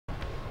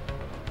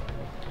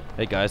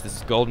Hey guys, this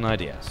is Golden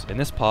IDS. In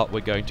this part, we're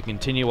going to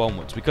continue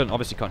onwards. We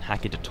obviously can't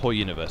hack into Toy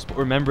Universe, but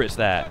remember it's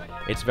there.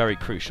 It's very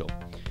crucial.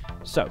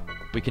 So,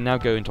 we can now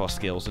go into our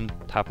skills and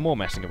have more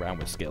messing around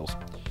with skills.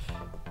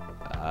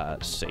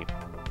 Let's see.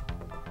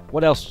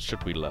 What else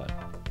should we learn?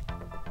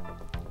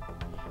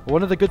 Well,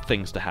 one of the good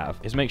things to have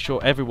is make sure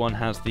everyone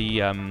has the,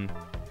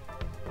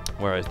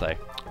 where is they?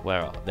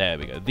 There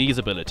we go. These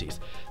abilities.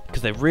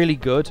 Because they're really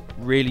good,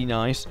 really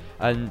nice,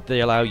 and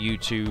they allow you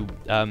to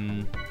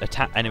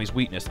attack enemies'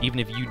 weakness, even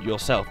if you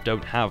yourself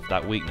don't have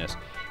that weakness.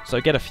 So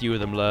get a few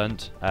of them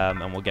learned, and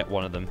we'll get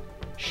one of them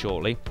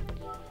shortly.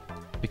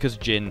 Because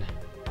Jin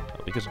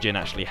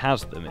actually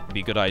has them, it'd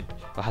be a good idea,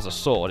 or has a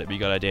sword, it'd be a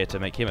good idea to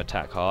make him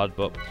attack hard,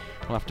 but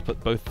we'll have to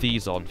put both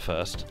these on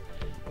first.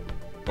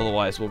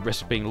 Otherwise we'll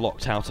risk being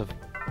locked out of...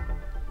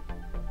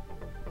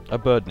 A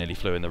bird nearly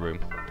flew in the room.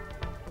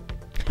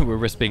 We'll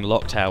risk being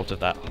locked out of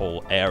that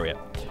whole area.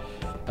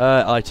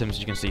 Items,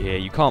 you can see here,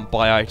 you can't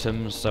buy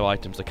items, so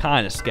items are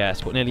kind of scarce,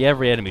 but nearly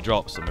every enemy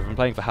drops them. We've been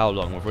playing for how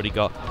long? We've already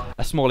got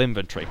a small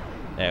inventory.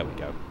 There we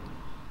go.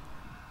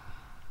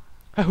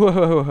 Ho ho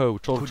ho ho ho,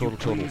 chortle chortle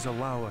chortle. Please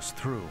allow us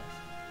through.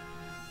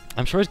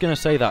 I'm sure he's going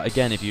to say that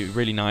again if you're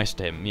really nice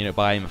to him. You know,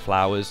 buy him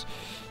flowers,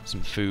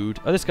 some food.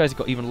 Oh, this guy's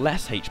got even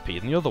less HP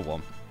than the other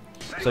one.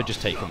 So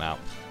just take him out.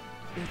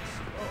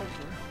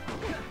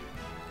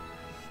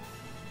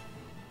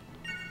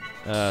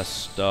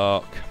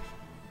 Stark.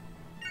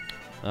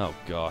 Oh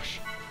gosh.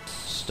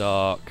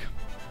 Stark.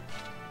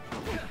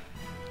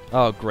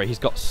 Oh great, he's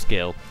got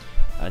skill.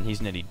 And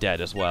he's nearly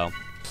dead as well.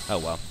 Oh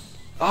well.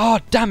 Oh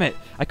damn it!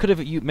 I could have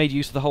made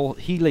use of the whole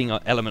healing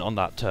element on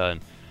that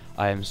turn.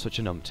 I am such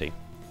a numpty.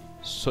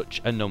 Such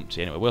a numpty.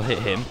 Anyway, we'll hit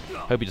him.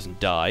 Hope he doesn't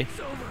die.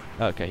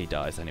 Okay, he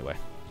dies anyway.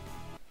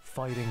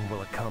 Fighting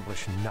will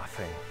accomplish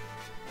nothing.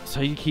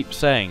 So you keep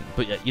saying,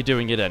 but yet you're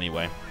doing it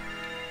anyway.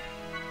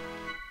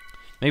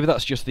 Maybe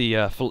that's just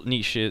the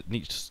Nietzsche,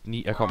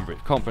 I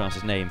can't pronounce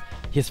his name,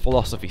 his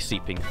philosophy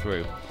seeping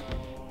through.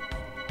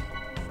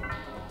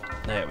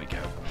 There we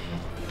go.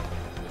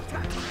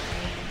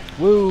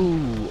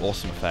 Woo!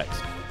 Awesome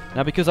effects.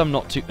 Now because I'm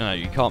not too... No,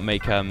 you can't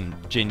make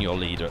Jin your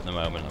leader at the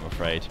moment, I'm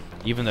afraid.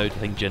 Even though I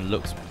think Jin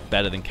looks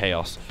better than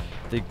Chaos.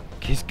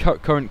 His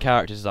current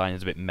character design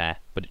is a bit meh,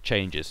 but it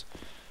changes.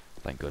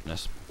 Thank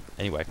goodness.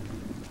 Anyway.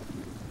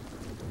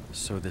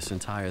 So this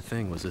entire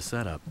thing was a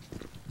setup.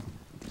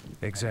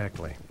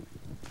 Exactly.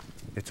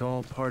 It's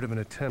all part of an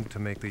attempt to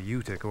make the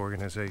Utic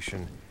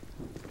organization,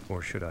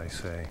 or should I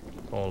say,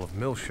 all of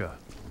Miltia,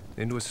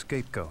 into a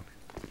scapegoat.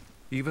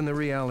 Even the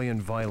Realian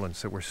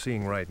violence that we're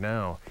seeing right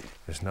now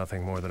is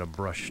nothing more than a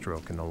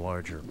brushstroke in the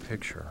larger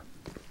picture.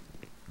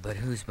 But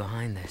who's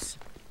behind this?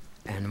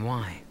 And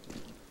why?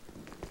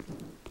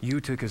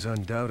 Utic is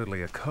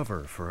undoubtedly a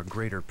cover for a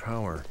greater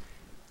power,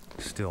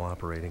 still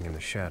operating in the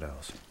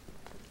shadows.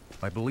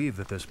 I believe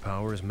that this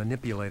power is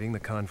manipulating the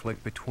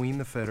conflict between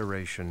the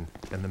Federation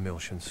and the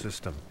Miltian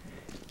system,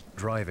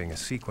 driving a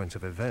sequence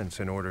of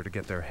events in order to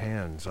get their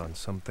hands on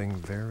something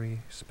very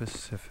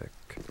specific.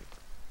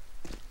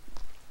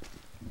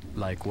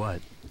 Like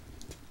what?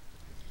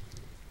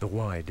 The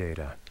Y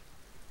data.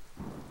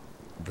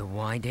 The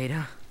Y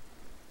data?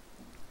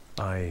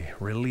 I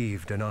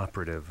relieved an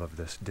operative of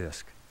this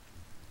disk,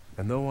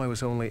 and though I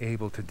was only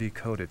able to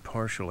decode it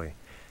partially,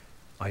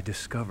 I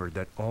discovered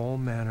that all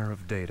manner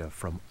of data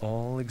from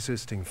all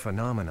existing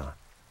phenomena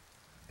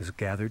is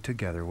gathered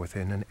together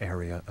within an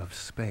area of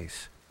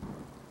space.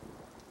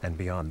 And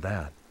beyond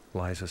that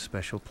lies a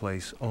special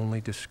place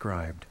only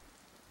described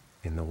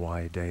in the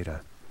Y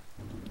data.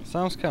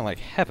 Sounds kind of like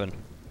heaven.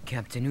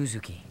 Captain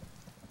Uzuki,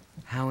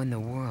 how in the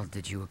world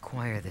did you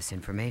acquire this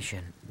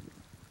information?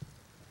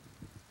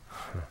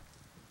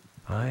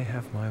 I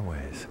have my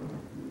ways.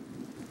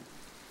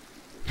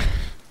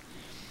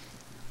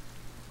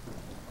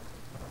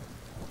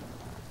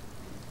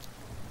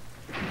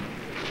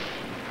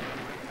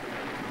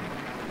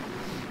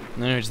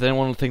 Does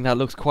anyone think that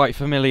looks quite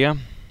familiar?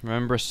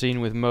 Remember a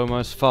scene with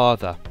Momo's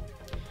father.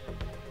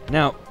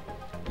 Now,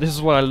 this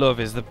is what I love,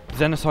 is the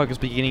Xenosaga is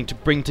beginning to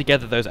bring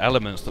together those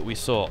elements that we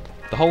saw.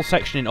 The whole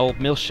section in Old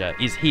Miltia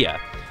is here.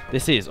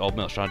 This is Old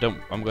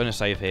Miltia. I'm going to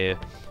save here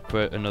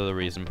for another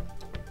reason.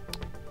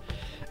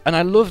 And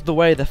I love the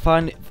way they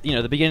find,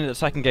 the beginning of the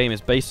second game is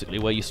basically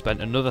where you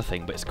spent another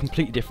thing, but it's a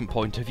completely different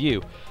point of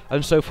view.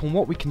 And so from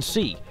what we can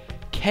see,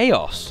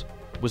 Chaos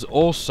was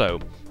also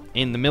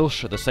in the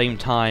Miltia at the same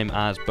time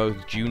as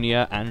both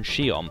Junior and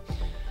Shion.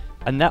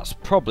 And that's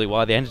probably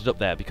why they ended up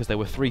there, because there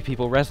were 3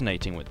 people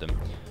resonating with them.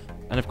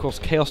 And of course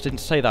Chaos didn't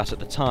say that at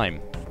the time.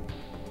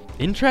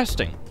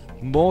 Interesting.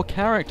 More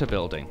character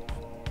building.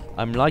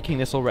 I'm liking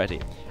this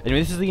already. Anyway,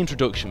 this is the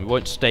introduction. We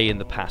won't stay in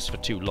the past for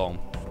too long.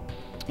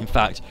 In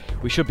fact,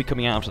 we should be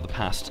coming out of the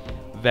past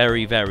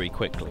very, very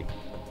quickly.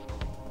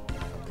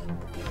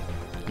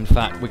 In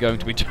fact, we're going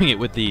to be doing it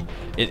with in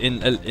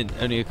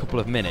only a couple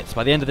of minutes.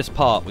 By the end of this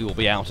part, we will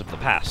be out of the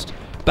past.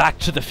 Back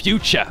to the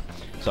future!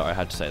 Sorry, I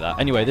had to say that.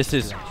 Anyway, this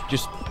is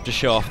just to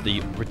show off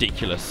the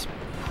ridiculous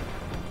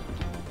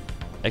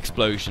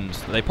explosions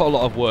that they put a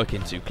lot of work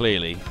into,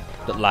 clearly.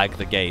 that lag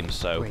the game,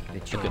 so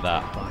look at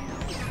that.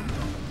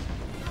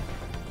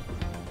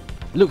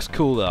 It looks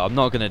cool though, I'm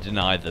not going to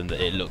deny them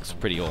that it looks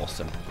pretty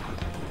awesome.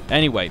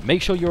 Anyway,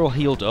 make sure you're all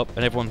healed up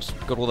and everyone's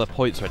got all their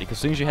points ready, because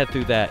as soon as you head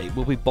through there, it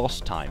will be boss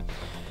time.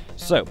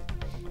 So,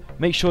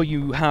 make sure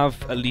you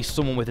have at least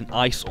someone with an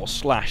ice or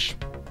slash,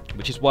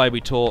 which is why we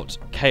taught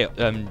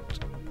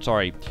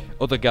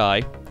other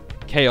guy,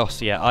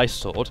 Chaos, yeah, Ice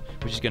Sword,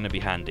 which is going to be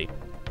handy.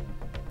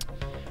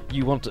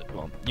 You want to,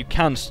 well, you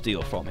can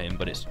steal from him,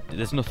 but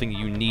there's nothing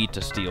you need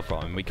to steal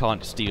from him. We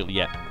can't steal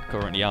yet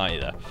currently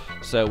either.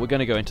 So we're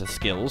going to go into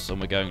skills, and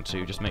we're going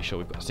to just make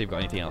sure see if we've got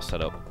anything else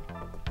set up.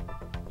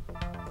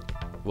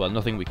 Well,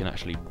 nothing we can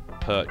actually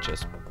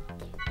purchase.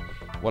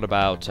 What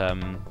about,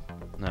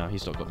 no,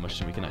 he's not got much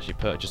that we can actually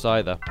purchase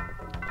either.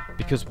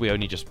 Because we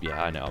only just,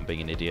 yeah, I know, I'm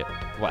being an idiot.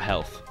 What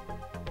health?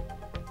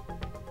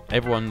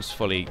 Everyone's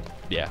fully,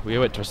 yeah, we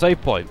went to a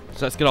save point,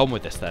 so let's get on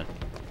with this then.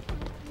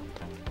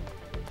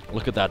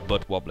 Look at that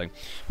butt wobbling.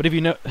 But if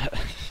you know...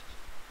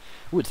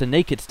 Ooh, it's a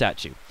naked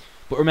statue.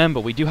 But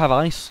remember, we do have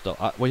ice.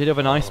 We did have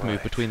an ice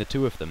move between the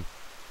two of them.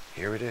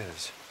 Here it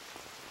is.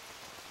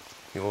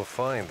 You will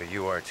find the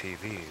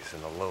URTVs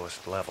in the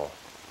lowest level.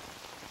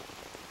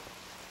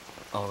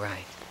 All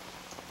right.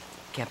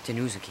 Captain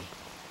Uzuki,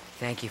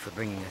 thank you for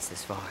bringing us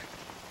this far.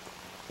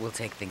 We'll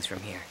take things from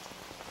here.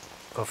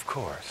 Of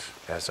course.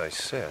 As I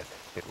said,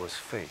 it was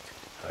fate.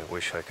 I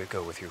wish I could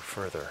go with you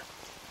further.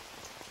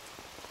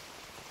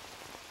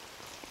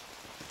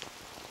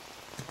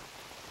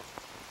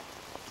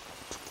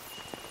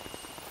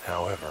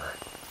 However,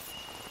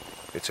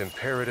 it's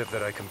imperative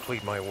that I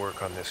complete my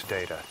work on this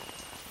data.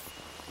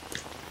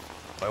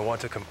 I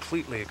want to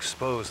completely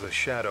expose the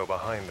shadow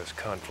behind this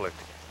conflict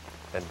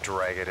and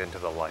drag it into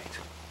the light.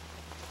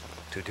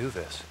 To do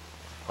this,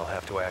 I'll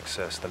have to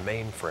access the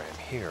mainframe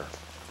here.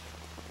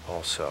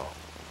 Also.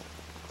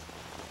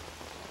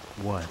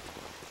 What?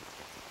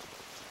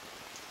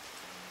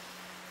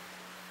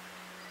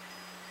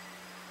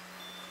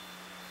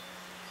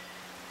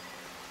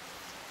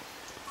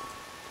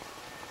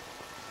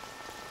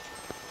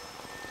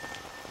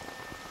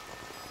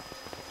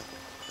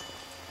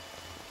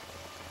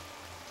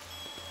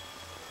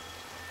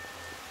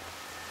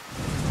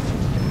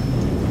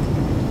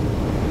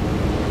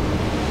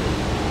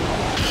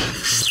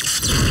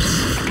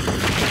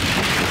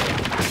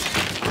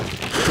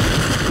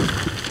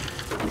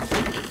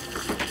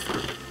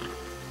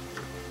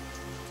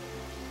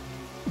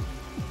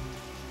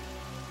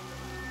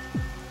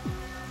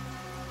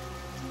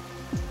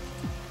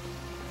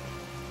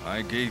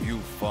 I gave you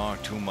far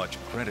too much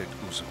credit,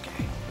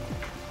 Uzuki.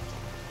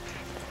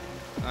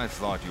 I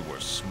thought you were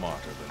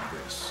smarter than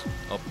this,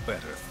 a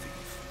better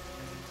thief.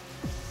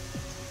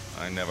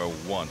 I never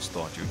once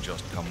thought you'd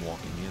just come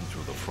walking in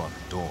through the front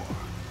door.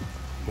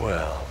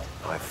 Well,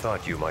 I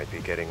thought you might be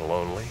getting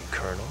lonely,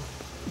 Colonel.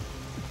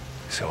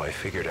 So I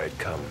figured I'd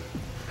come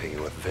pay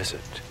you a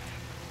visit.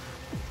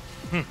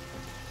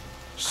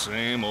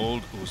 Same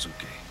old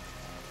Uzuki.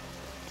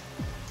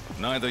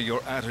 Neither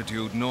your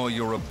attitude nor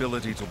your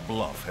ability to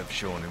bluff have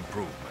shown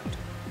improvement.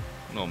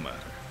 No matter.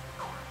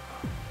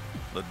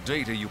 The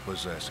data you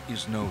possess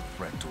is no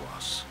threat to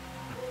us.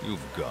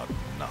 You've got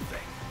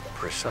nothing.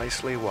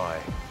 Precisely why.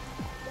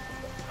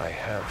 I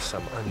have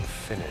some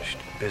unfinished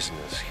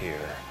business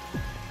here.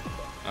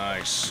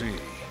 I see.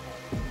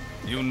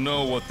 You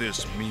know what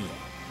this means.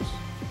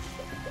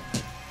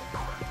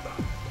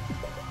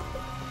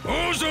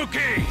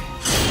 Uzuki!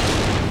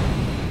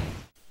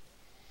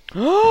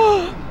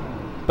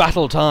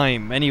 Battle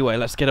time! Anyway,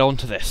 let's get on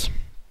to this.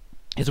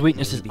 His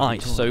weakness is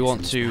ice, so we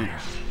want to...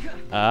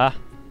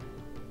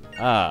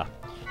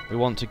 we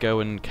want to go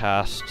and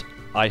cast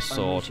Ice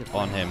Sword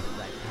on him.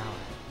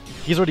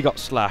 He's already got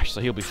Slash,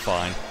 so he'll be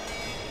fine.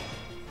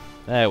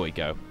 There we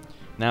go.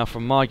 Now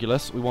from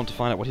Margulis, we want to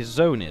find out what his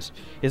zone is.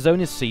 His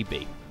zone is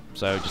CB,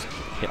 so just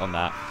hit on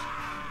that.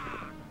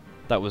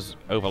 That was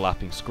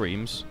overlapping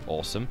screams.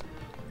 Awesome.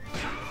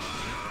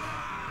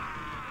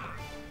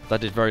 That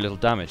did very little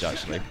damage,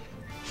 actually.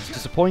 It's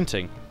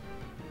disappointing.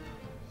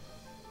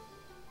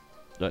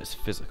 No, it's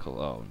physical.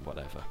 Oh,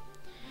 whatever.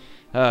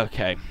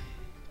 Okay.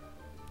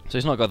 So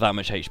he's not got that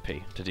much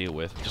HP to deal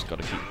with. Just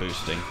got to keep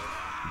boosting.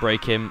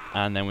 Break him,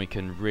 and then we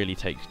can really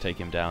take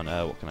him down.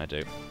 What can I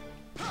do?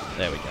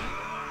 There we go.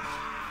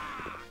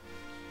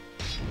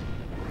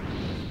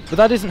 But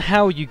that isn't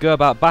how you go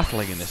about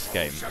battling in this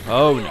game.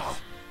 Oh no.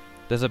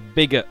 There's a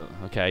bigger...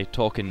 Okay,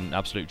 talking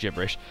absolute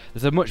gibberish.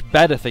 There's a much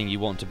better thing you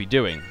want to be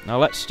doing. Now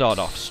let's start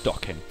off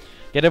stocking.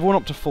 Get everyone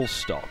up to full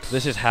stock.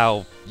 This is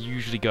how you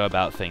usually go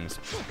about things.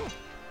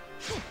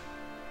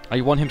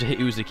 I want him to hit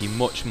Uzuki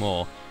much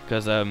more,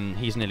 because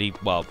he's nearly...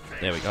 Well,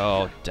 there we go.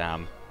 Oh,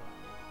 damn.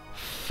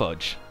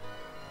 Fudge.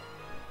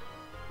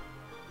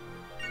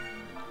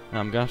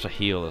 I'm going to have to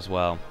heal as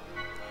well.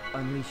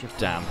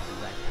 Damn.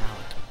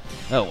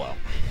 Oh well.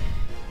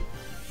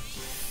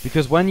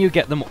 Because when you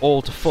get them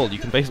all to full, you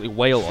can basically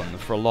wail on them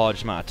for a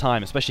large amount of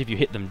time, especially if you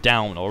hit them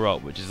down or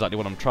up, which is exactly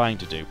what I'm trying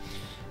to do.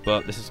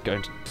 But this is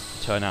going to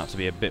turn out to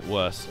be a bit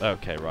worse.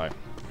 Okay, right.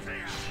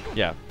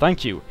 Yeah,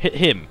 thank you. Hit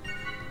him.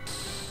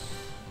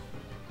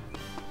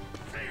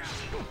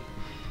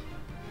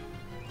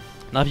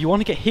 Now if you want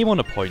to get him on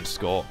a point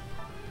score,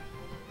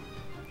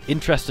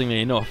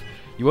 interestingly enough,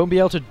 you won't be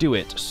able to do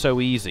it so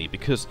easy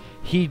because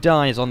he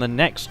dies on the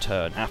next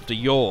turn after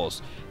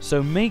yours.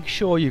 So make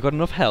sure you've got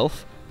enough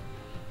health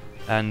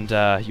and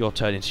your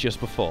turn is just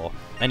before.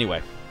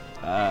 Anyway,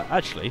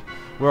 actually,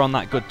 we're on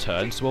that good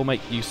turn, so we'll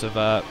make use of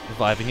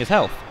reviving his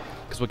health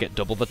because we'll get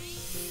double the...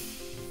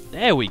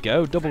 There we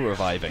go, double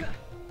reviving.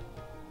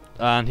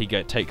 And he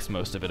takes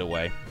most of it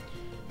away.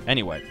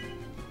 Anyway,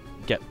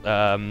 what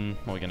are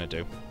we going to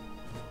do?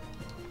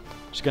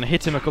 Just going to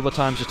hit him a couple of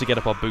times just to get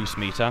up our boost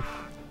meter.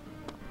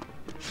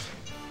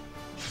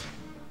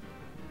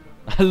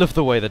 I love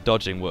the way the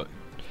dodging works.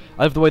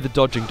 I love the way the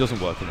dodging doesn't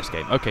work in this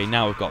game. Okay,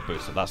 now we've got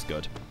boost, so that's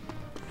good.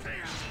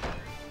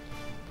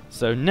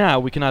 So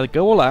now we can either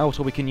go all out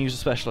or we can use a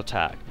special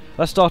attack.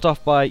 Let's start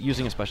off by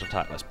using a special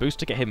attack. Let's boost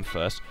to get him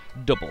first.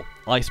 Double.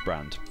 Ice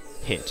Brand.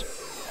 Hit.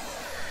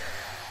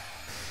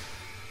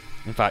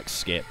 In fact,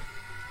 skip.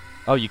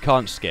 Oh, you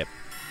can't skip.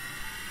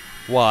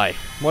 Why?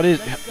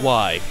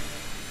 Why?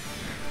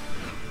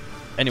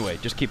 Anyway,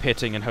 just keep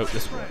hitting and hope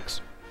this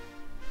works.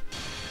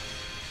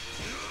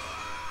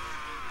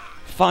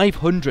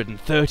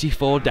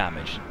 534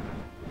 damage.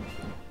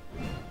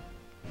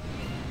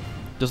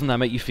 Doesn't that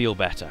make you feel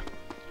better?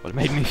 Well, it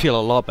made me feel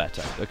a lot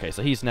better. Okay,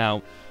 so he's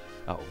now...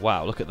 Oh,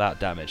 wow, look at that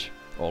damage.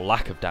 Or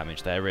lack of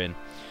damage therein.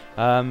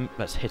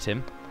 Let's hit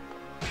him.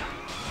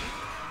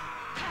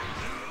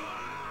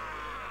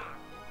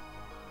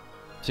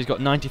 So he's got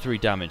 93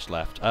 damage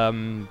left.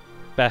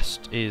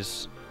 Best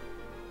is...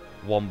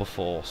 one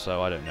before,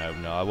 so I don't know.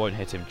 No, I won't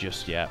hit him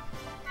just yet.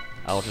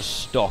 I'll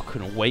just stock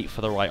and wait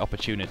for the right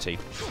opportunity.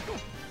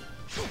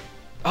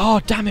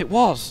 Oh, damn, it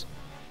was!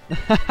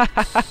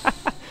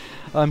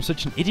 I'm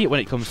such an idiot when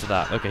it comes to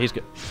that. Okay, he's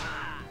good.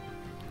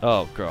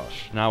 Oh,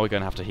 gosh. Now we're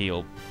going to have to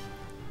heal.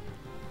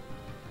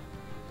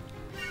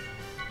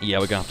 Yeah,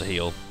 we're going to have to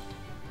heal.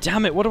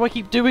 Damn it, why do I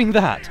keep doing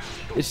that?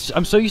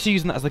 I'm so used to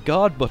using that as the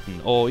guard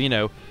button, or, you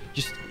know,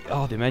 just...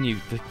 Oh, the menu.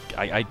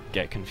 I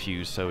get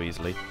confused so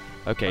easily.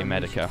 Okay,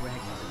 Medica.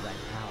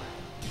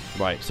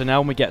 Right, so now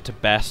when we get to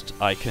best,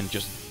 I can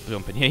just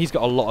jump in here. He's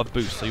got a lot of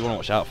boosts, so you want to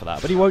watch out for that.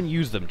 But he won't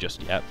use them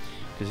just yet,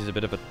 because he's a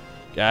bit of a...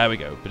 There we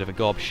go, bit of a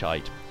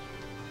gobshite.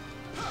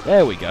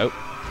 There we go.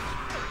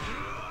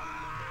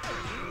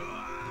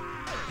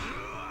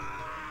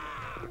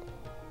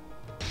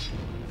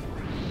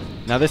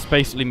 Now this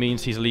basically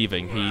means he's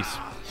leaving. He's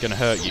going to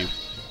hurt you.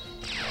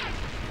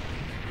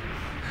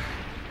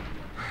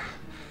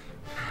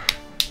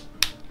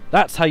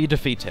 That's how you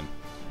defeat him.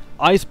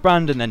 Ice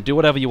Brand and then do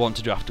whatever you want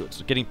to do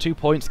afterwards. Getting 2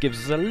 points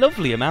gives us a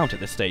lovely amount at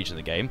this stage of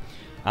the game,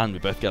 and we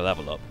both get a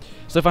level up.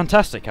 So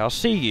fantastic. I'll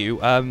see you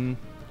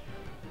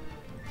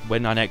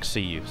when I next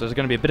see you. So there's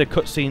going to be a bit of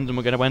cutscenes, and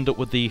we're going to end up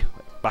with the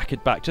Back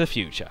to the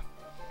Future.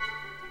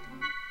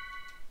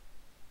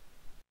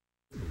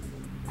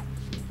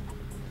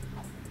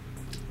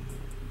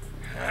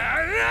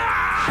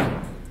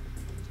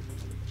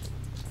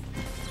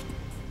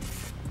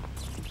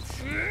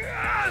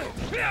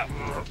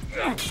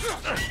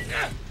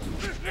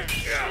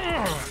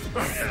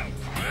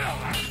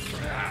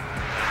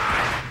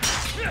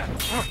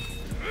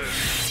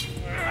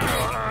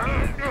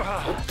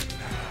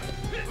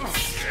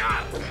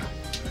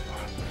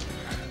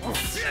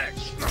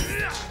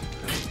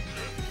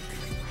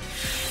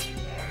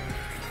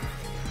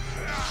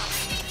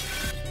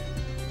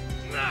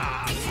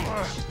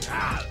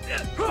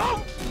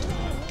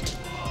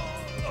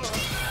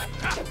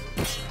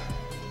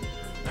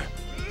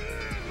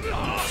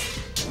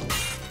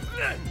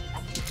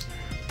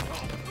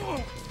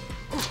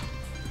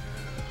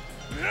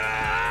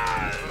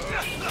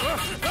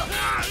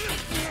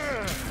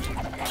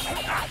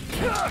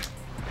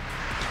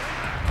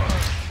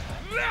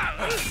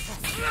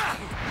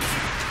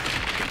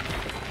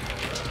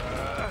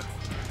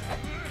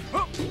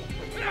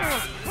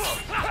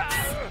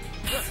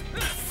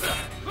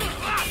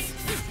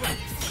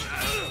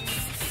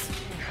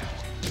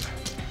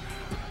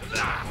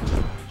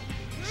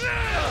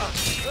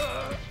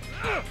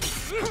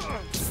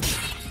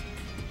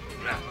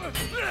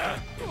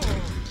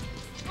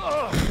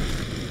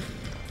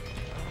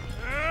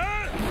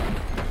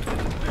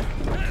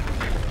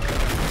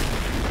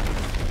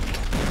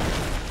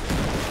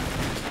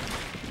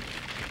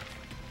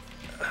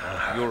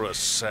 You're a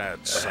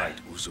sad sight,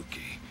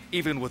 Uzuki,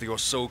 even with your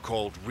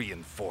so-called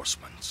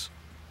reinforcements.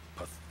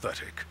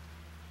 Pathetic.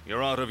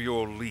 You're out of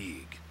your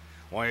league.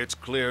 Why, it's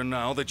clear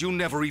now that you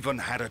never even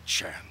had a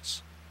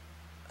chance.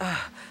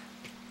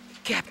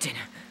 Captain,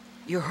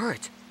 you're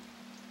hurt.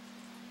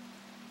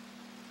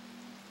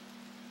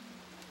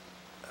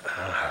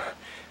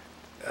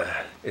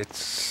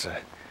 It's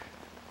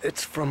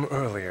from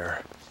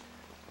earlier.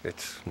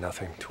 It's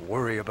nothing to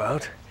worry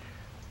about.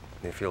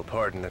 If you'll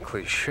pardon the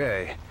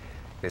cliché,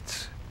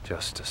 it's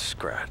just a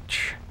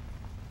scratch.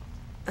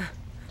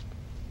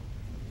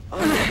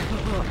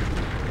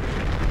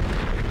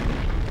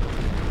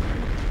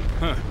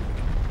 Huh.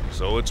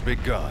 So it's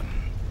begun.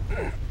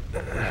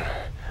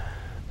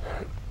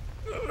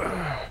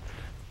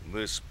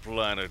 This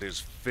planet is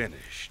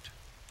finished.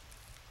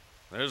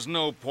 There's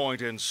no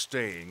point in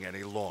staying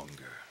any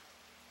longer.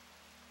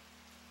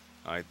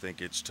 I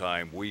think it's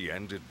time we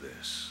ended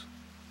this.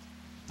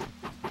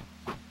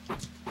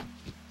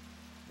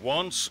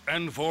 Once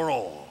and for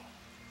all.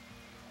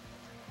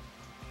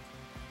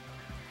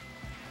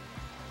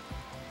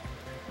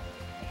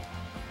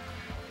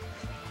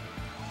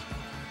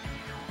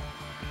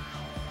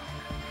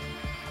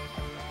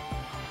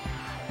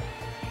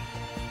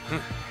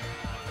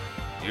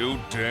 You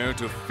dare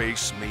to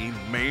face me,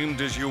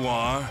 maimed as you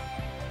are?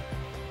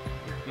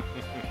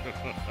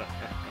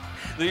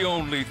 The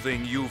only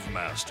thing you've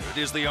mastered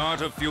is the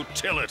art of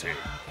futility.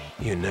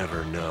 You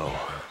never know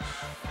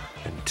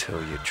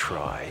until you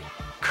try,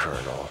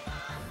 Colonel.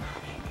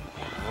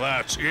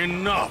 That's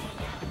enough!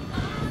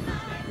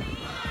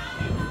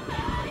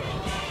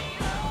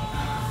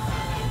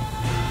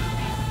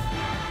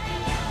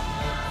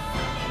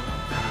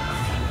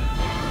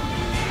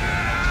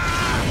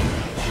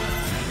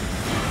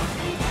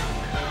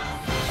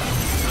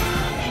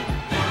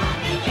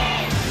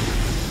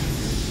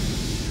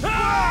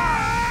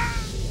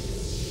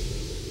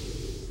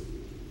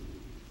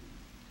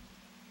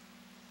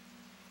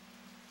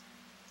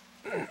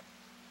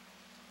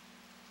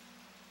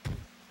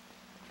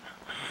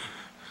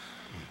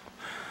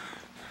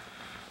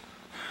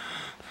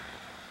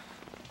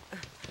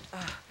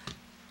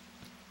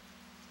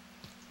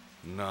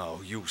 Now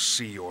you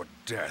see your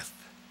death.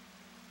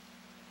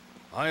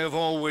 I have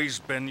always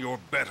been your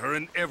better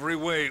in every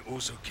way,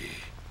 Uzuki.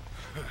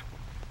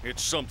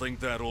 It's something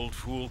that old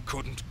fool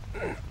couldn't...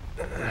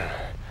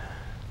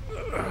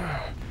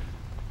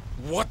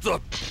 What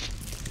the...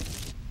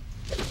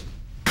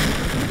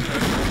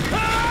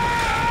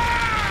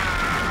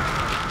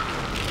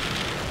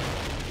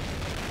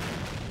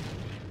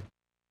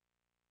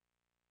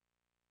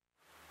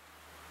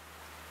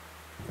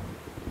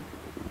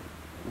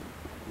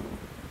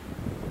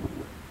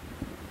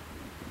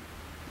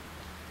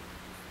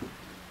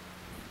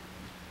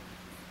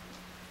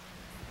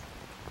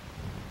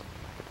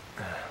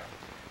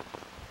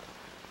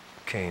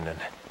 Kanan,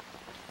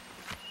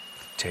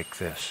 take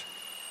this.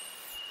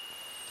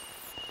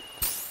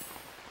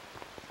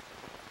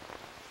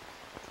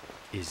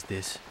 Is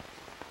this?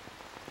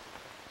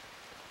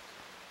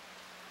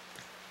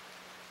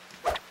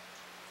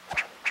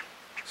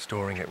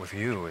 Storing it with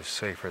you is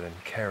safer than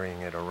carrying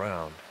it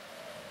around.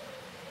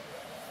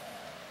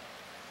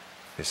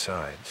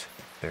 Besides,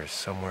 there's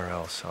somewhere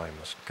else I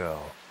must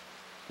go.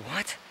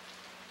 What?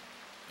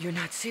 You're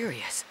not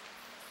serious.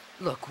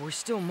 Look, we're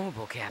still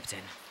mobile,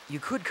 Captain. You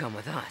could come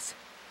with us.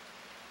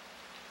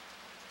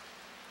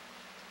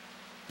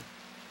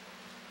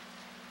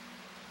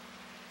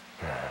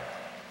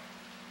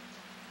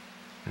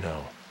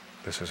 No,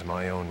 this is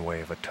my own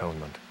way of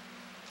atonement.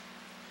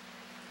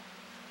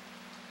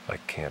 I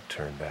can't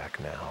turn back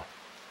now.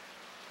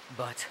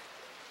 But...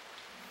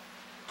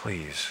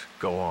 Please,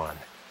 go on.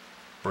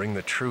 Bring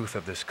the truth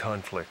of this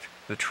conflict,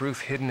 the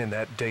truth hidden in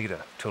that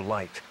data, to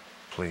light.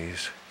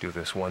 Please, do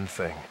this one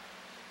thing.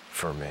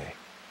 For me.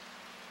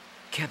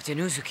 Captain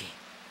Uzuki.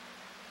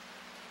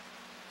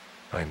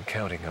 I'm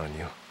counting on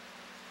you.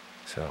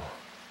 So,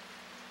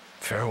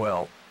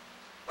 farewell.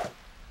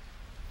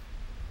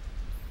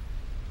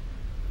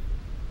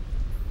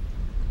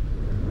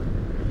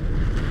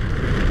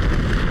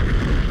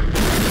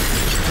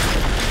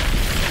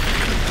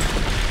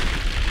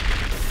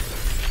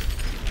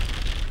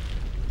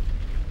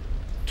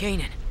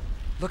 Kanan,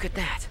 look at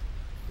that.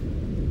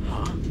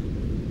 Huh?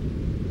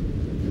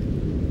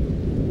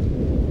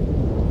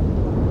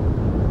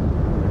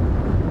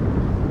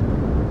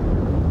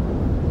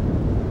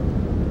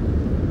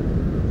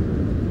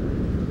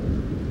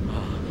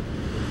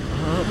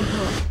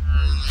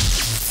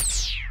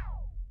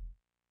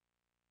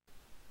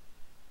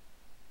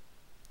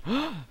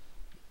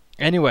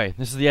 Anyway,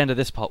 this is the end of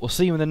this part. We'll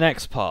see you in the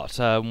next part,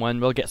 when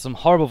we'll get some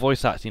horrible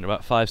voice acting in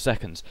about 5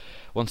 seconds.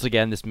 Once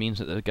again, this means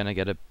that they're going to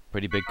get a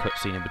pretty big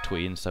cutscene in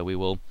between, so we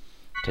will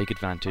take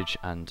advantage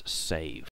and save.